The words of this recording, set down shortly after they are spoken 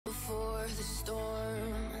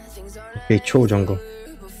Okay, Chou jungle.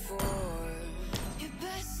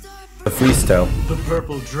 The freestyle. The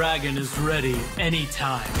purple dragon is ready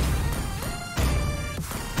anytime.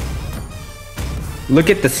 Look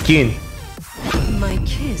at the skin. My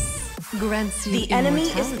kiss grants you The enemy is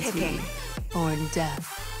immortality picking. or death.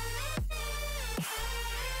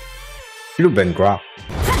 Blue Gra.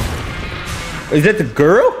 Is that the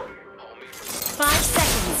girl? 5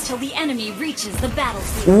 seconds till the enemy reaches the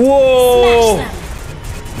battlefield. Whoa! Smash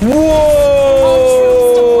them. Whoa!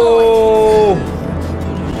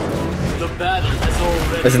 The battle has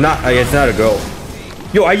already. It's not a girl.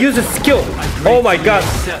 Yo, I use a skill. Oh my god.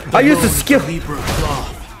 I used a skill. Libra cloth.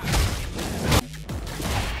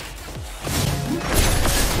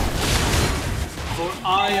 For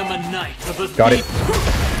I am a knight of a Got it.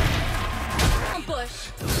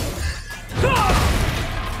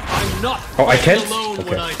 I'm not Oh, I can't? alone Okay.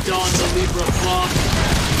 when I don the Libra cloth.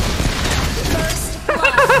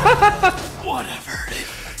 Whatever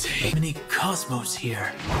it takes. Many cosmos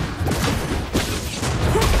here.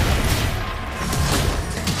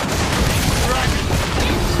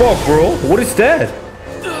 Fuck, bro. What is that?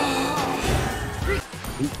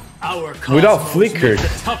 Our Without cosmos flicker. make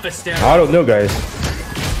the toughest I arrow. don't know, guys.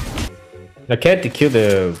 I can't kill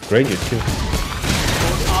the Granger too.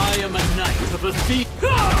 For I am a knight of a thief.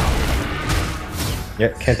 Yeah,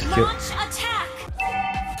 can't kill. Launch attack.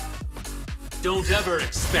 Don't ever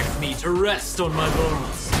expect me to rest on my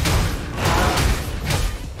laurels.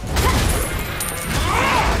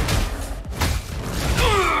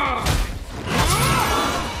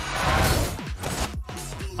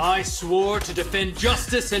 I swore to defend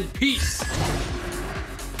justice and peace.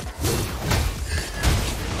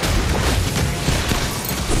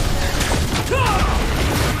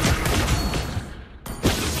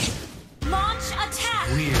 Launch attack.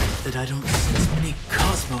 Weird that I don't sense many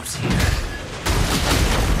cosmos here.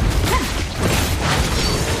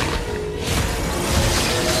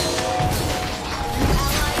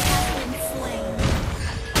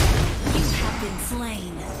 You have been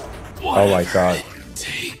slain. Oh my god. It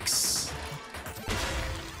takes.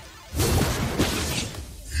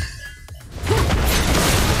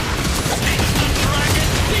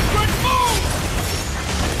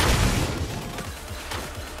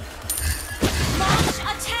 Launch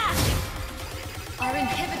attack. Our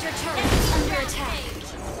inhibitor turret is under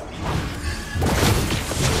attack.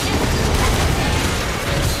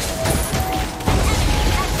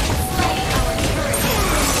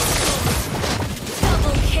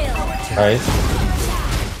 Double kill. Nice.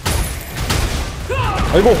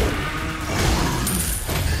 아이고.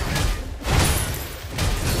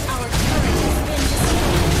 Our turret has been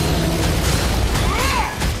destroyed.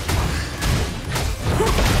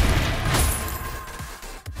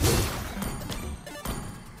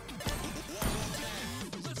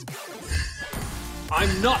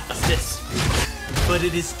 I'm not a sis, but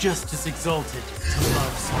it is just as exalted to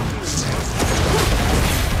love someone.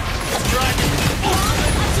 Dragon!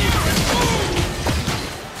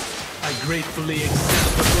 I gratefully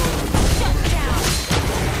accept the boon. Shut down.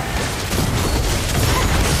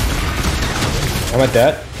 I'm at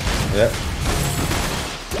that. Yeah.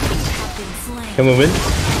 You have been slain. Can we win?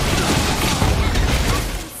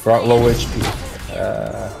 Brought low HP.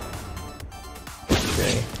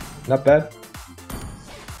 Okay. Not bad.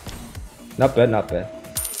 Not bad, not bad.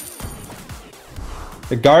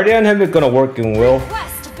 The Guardian isn't gonna work in well.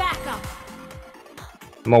 Request backup.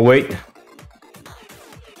 I'm gonna wait.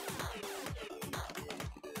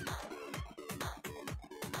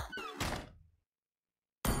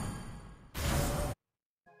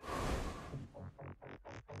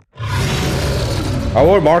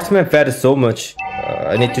 Our marksman fat is so much.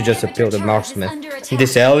 I need to just appeal the marksman.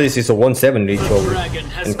 This Alice is a 170 The over dragon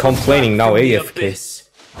has and come complaining back now from the AFK. abyss.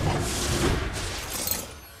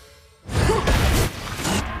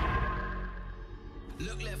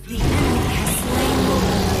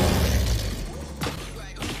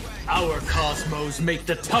 Our cosmos make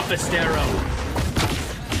the toughest arrow.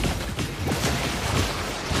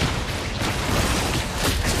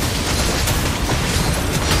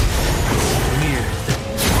 Weird.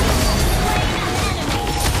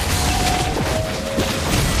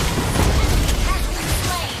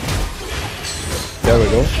 There we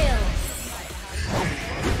go. Kill.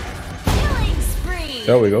 Killing spree.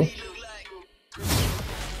 There we go.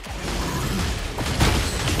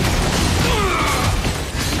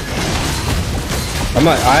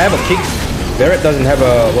 I have a kick. Barrett doesn't have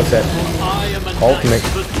a what's that? I am a Ultimate.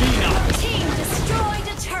 knight of Athena. Team destroyed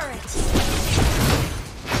a turret.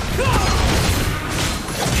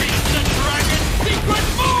 The dragon's secret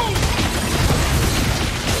move.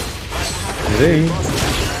 Zing.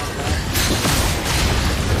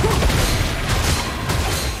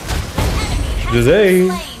 Just saying.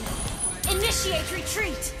 Slain. Initiate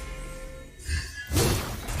retreat.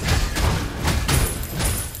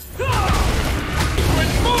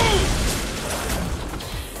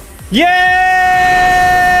 Yes!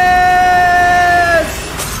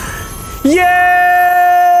 Yes!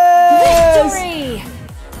 Victory!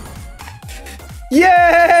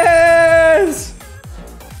 Yes!